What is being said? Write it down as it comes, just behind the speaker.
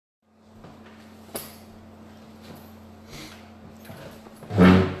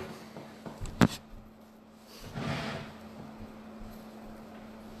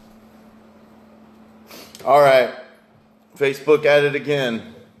All right. Facebook at it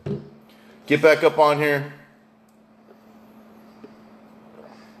again. Get back up on here.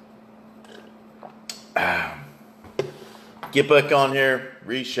 Get back on here.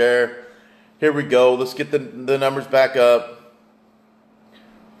 Reshare. Here we go. Let's get the numbers back up.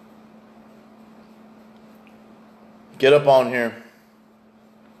 Get up on here.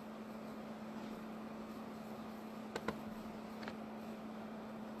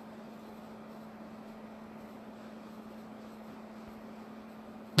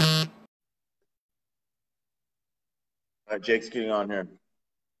 All right, Jake's getting on here.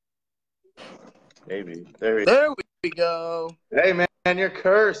 Maybe. There we go. Hey, man, you're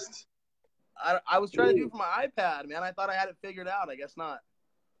cursed. I was trying to do it for my iPad, man. I thought I had it figured out. I guess not.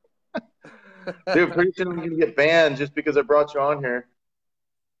 Dude, pretty soon I'm going to get banned just because I brought you on here.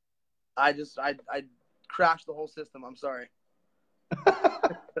 I crashed the whole system. I'm sorry.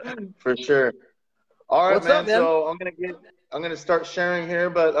 For sure. All right, What's man. up, man? So I'm gonna start sharing here,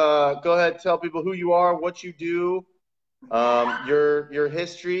 but go ahead, tell people who you are, what you do, your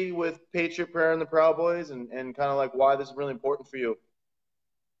history with Patriot Prayer and the Proud Boys, and kind of like why this is really important for you.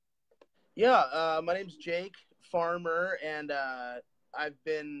 Yeah, my name's Jake Farmer, and I've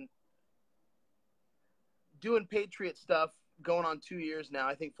been doing Patriot stuff going on 2 years now.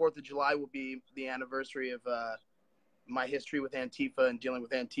 I think 4th of July will be the anniversary of my history with Antifa and dealing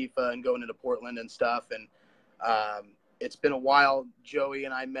with Antifa and going into Portland and stuff. And it's been a while. Joey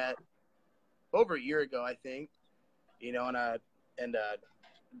and I met over a year ago, I think, and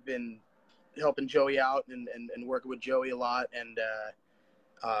been helping Joey out and working with Joey a lot. And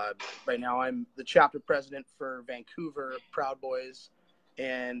right now I'm the chapter president for Vancouver Proud Boys.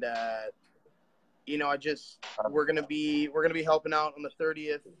 And, we're going to be helping out on the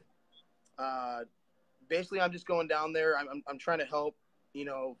 30th. Basically, I'm just going down there. I'm trying to help,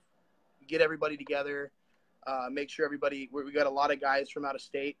 get everybody together, make sure everybody. We got a lot of guys from out of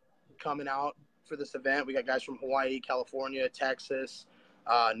state coming out for this event. We got guys from Hawaii, California, Texas,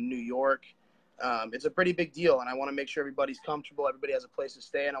 New York. It's a pretty big deal, and I want to make sure everybody's comfortable. Everybody has a place to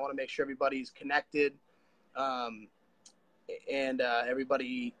stay, and I want to make sure everybody's connected, and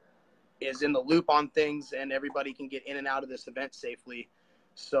everybody is in the loop on things, and everybody can get in and out of this event safely.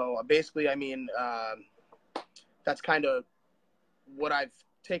 So basically, that's kind of what I've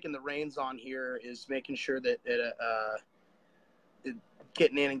taken the reins on here, is making sure that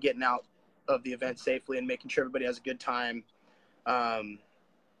getting in and getting out of the event safely and making sure everybody has a good time. I'm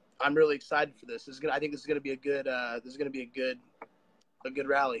really excited for this. I think this is going to be a good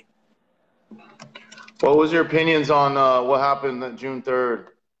rally. What was your opinions on what happened on June 3rd?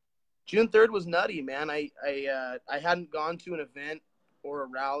 June 3rd was nutty, man. I hadn't gone to an event or a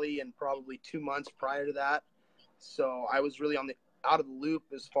rally in probably 2 months prior to that. So I was really out of the loop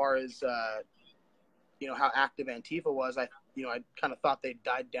as far as, how active Antifa was. I kind of thought they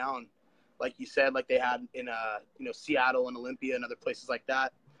died down, like you said, like they had in, Seattle and Olympia and other places like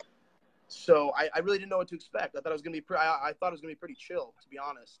that. So I really didn't know what to expect. I thought it was going to be I thought it was going to be pretty chill, to be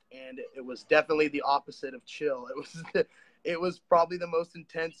honest. And it was definitely the opposite of chill. It was probably the most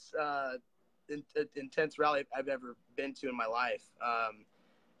intense rally I've ever been to in my life.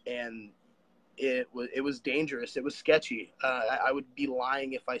 And it was dangerous. It was sketchy. I would be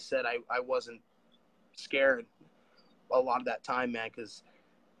lying if I said I wasn't scared a lot of that time, man, because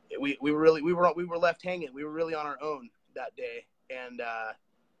we were left hanging. We were really on our own that day, and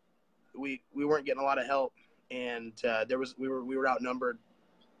we weren't getting a lot of help. And we were outnumbered,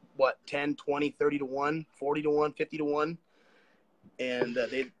 10, 20, 30 to 1, 40 to 1, 50 to 1. And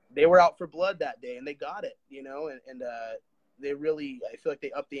they were out for blood that day, and they got it, and they really, I feel like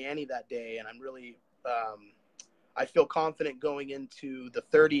they upped the ante that day. And I'm really, I feel confident going into the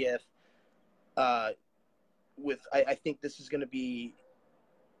 30th I think this is going to be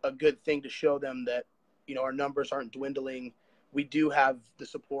a good thing to show them that, our numbers aren't dwindling. We do have the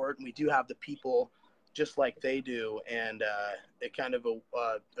support, and we do have the people just like they do. And it kind of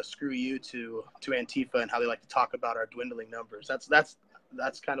a screw you to Antifa and how they like to talk about our dwindling numbers. That's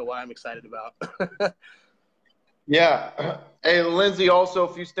kind of what I'm excited about. Yeah. Hey, Lindsay, also,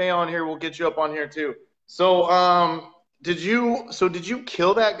 if you stay on here, we'll get you up on here too. So, did you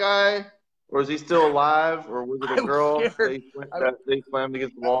kill that guy, or is he still alive, or was it a girl that they slammed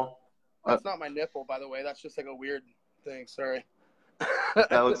against the wall? That's not my nipple, by the way. That's just like a weird thing. Sorry.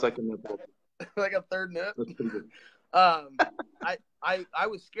 That looks like a nipple. Like a third nip. That's pretty good. I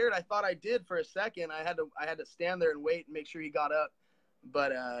was scared. I thought I did for a second. I had to stand there and wait and make sure he got up.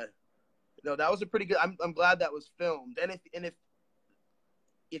 But no, that was a pretty good. I'm glad that was filmed. And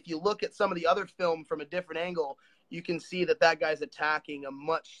if you look at some of the other film from a different angle, you can see that guy's attacking a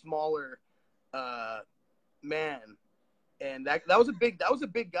much smaller man, and that was a big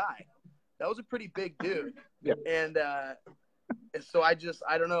guy. That was a pretty big dude. Yeah. And so I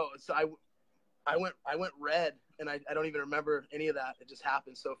don't know. So I went red, and I don't even remember any of that. It just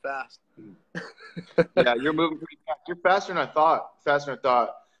happened so fast. Yeah, you're moving pretty fast. You're faster than I thought.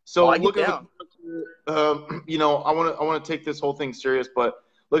 So I get look at down. you know, I want to take this whole thing serious, but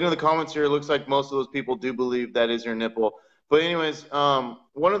looking at the comments here, it looks like most of those people do believe that is your nipple. But anyways,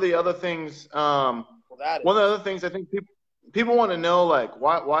 one of the other things, I think people want to know, like,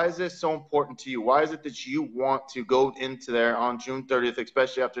 why is this so important to you? Why is it that you want to go into there on June 30th,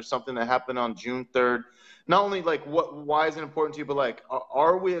 especially after something that happened on June 3rd? Not only like why is it important to you, but like,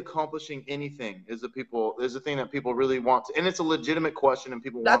 are we accomplishing anything? Is the thing that people really want to, and it's a legitimate question, and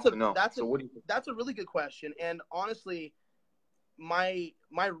people want to know. So what do you think? That's a really good question, and honestly, my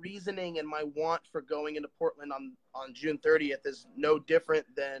reasoning and my want for going into Portland on June 30th is no different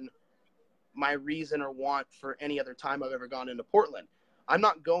than my reason or want for any other time I've ever gone into Portland. I'm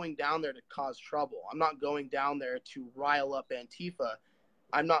not going down there to cause trouble. I'm not going down there to rile up Antifa.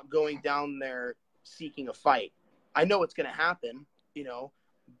 I'm not going down there seeking a fight. I know it's going to happen, you know,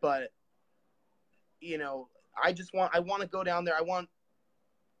 but, you know, I want to go down there. I want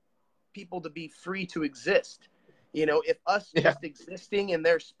people to be free to exist. You know, if us just existing in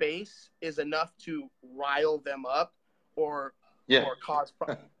their space is enough to rile them up or cause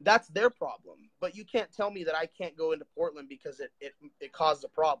that's their problem. But you can't tell me that I can't go into Portland because it caused a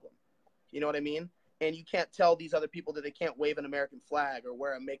problem. You know what I mean? And you can't tell these other people that they can't wave an American flag or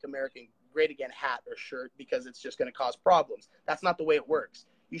wear a Make America Great Again hat or shirt because it's just going to cause problems. That's not the way it works.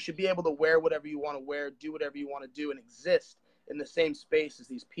 You should be able to wear whatever you want to wear, do whatever you want to do, and exist in the same space as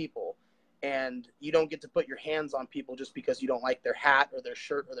these people. And you don't get to put your hands on people just because you don't like their hat or their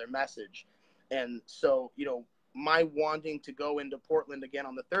shirt or their message. And so, you know, my wanting to go into Portland again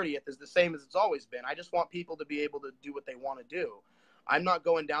on the 30th is the same as it's always been. I just want people to be able to do what they want to do. I'm not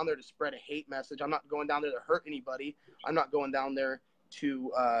going down there to spread a hate message. I'm not going down there to hurt anybody. I'm not going down there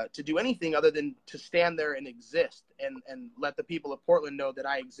to do anything other than to stand there and exist and let the people of Portland know that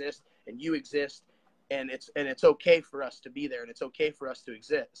I exist and you exist, and it's okay for us to be there, and it's okay for us to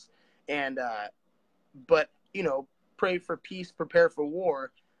exist. And but you know, pray for peace, prepare for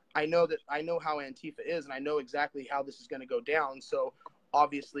war. I know how Antifa is, and I know exactly how this is going to go down. So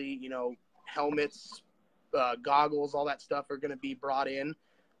obviously, you know, helmets, goggles, all that stuff are going to be brought in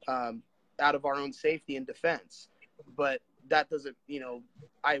out of our own safety and defense. But that doesn't, you know,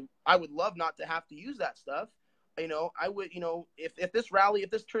 I would love not to have to use that stuff. You know, I would, you know, if this rally,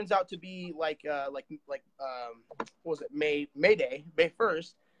 if this turns out to be like what was it, May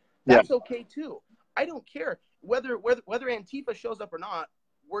 1st, that's okay too. I don't care whether Antifa shows up or not.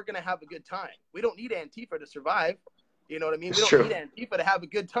 We're gonna have a good time. We don't need Antifa to survive. You know what I mean? We don't need Antifa to have a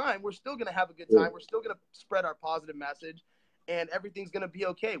good time. We're still gonna have a good time. We're still gonna spread our positive message, and everything's gonna be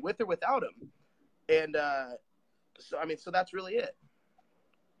okay with or without him. And so I mean, so that's really it.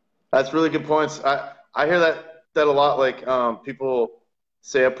 That's really good points. I hear that a lot. Like people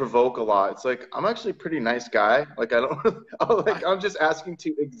say I provoke a lot. It's like I'm actually a pretty nice guy. Like I don't like I'm just asking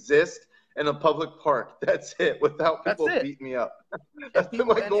to exist in a public park. That's it. Without people beating me up. That's been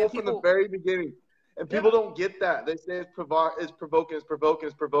my goal from the very beginning. And people don't get that. They say it's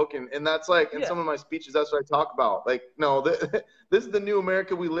provoking. And that's like in some of my speeches, that's what I talk about. Like, no, this is the new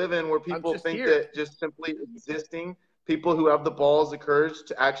America we live in, where people think that just simply existing, people who have the balls, the courage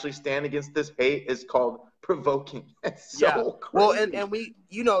to actually stand against this hate is called provoking. It's so crazy. Well, and we,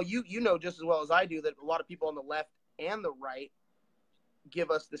 you know just as well as I do that a lot of people on the left and the right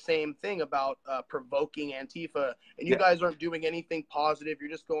give us the same thing about provoking Antifa, and you guys aren't doing anything positive. You're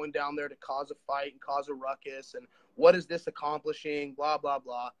just going down there to cause a fight and cause a ruckus, and what is this accomplishing, blah blah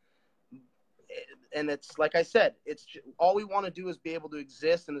blah. And it's like I said, it's all we want to do is be able to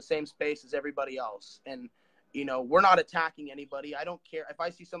exist in the same space as everybody else. And you know, we're not attacking anybody. I don't care if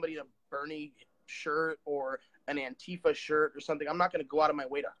I see somebody in a Bernie shirt or an Antifa shirt or something. I'm not going to go out of my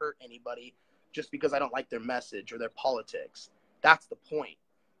way to hurt anybody just because I don't like their message or their politics. That's the point,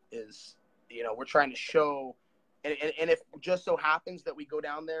 is, you know, we're trying to show, and if it just so happens that we go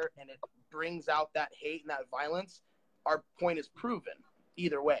down there and it brings out that hate and that violence, our point is proven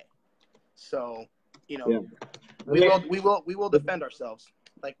either way. So, you know, we will defend ourselves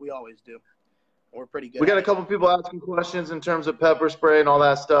like we always do. We're pretty good. We got a couple people asking questions in terms of pepper spray and all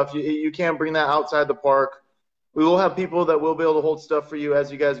that stuff. You can't bring that outside the park. We will have people that will be able to hold stuff for you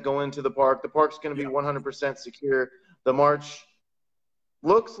as you guys go into the park. The park's going to be 100% secure. The march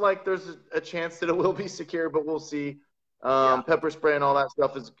looks like there's a chance that it will be secure, but we'll see. Pepper spray and all that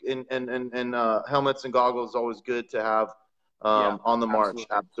stuff is and helmets and goggles is always good to have. Yeah, on the march.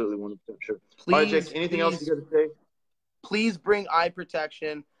 absolutely. Absolutely, 100% sure. All right, Jake. Please, Anything else you please, got to say? please bring eye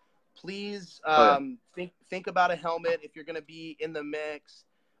protection. Please Oh yeah. think about a helmet if you're going to be in the mix.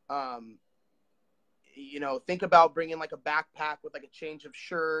 Um, you know, think about bringing like a backpack with like a change of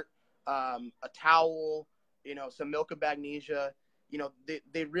shirt, a towel, you know, some milk of magnesia. You know,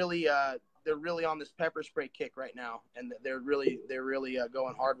 they really they're really on this pepper spray kick right now, and they're really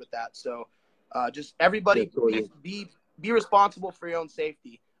going hard with that. So just Yeah, everybody totally. be responsible for your own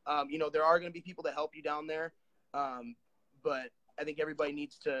safety. You know, there are going to be people that help you down there, but I think everybody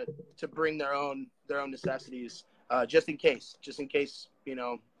needs to bring their own necessities just in case, you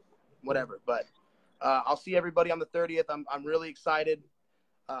know, whatever. But I'll see everybody on the 30th. I'm really excited.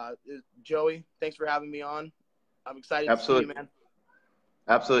 Joey, thanks for having me on. I'm excited to see you, Absolutely. man.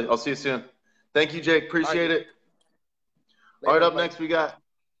 Absolutely. I'll see you soon. Thank you, Jake. All right, Appreciate dude. it. All Later, right, up everybody. next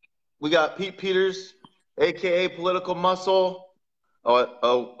we got Pete Peters, aka Political Muscle.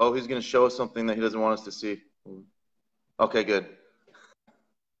 He's gonna show us something that he doesn't want us to see. Okay, good.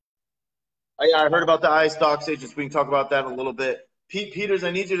 Yeah, I heard about the iStocks agents. We can talk about that in a little bit. Pete Peters, I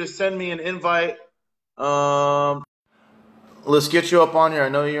need you to send me an invite. Let's get you up on here. I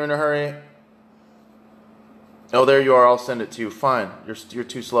know you're in a hurry. Oh, there you are. I'll send it to you. Fine. You're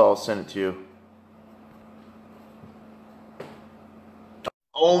too slow. I'll send it to you.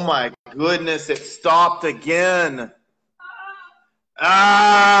 Oh my goodness! It stopped again.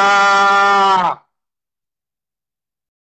 Ah!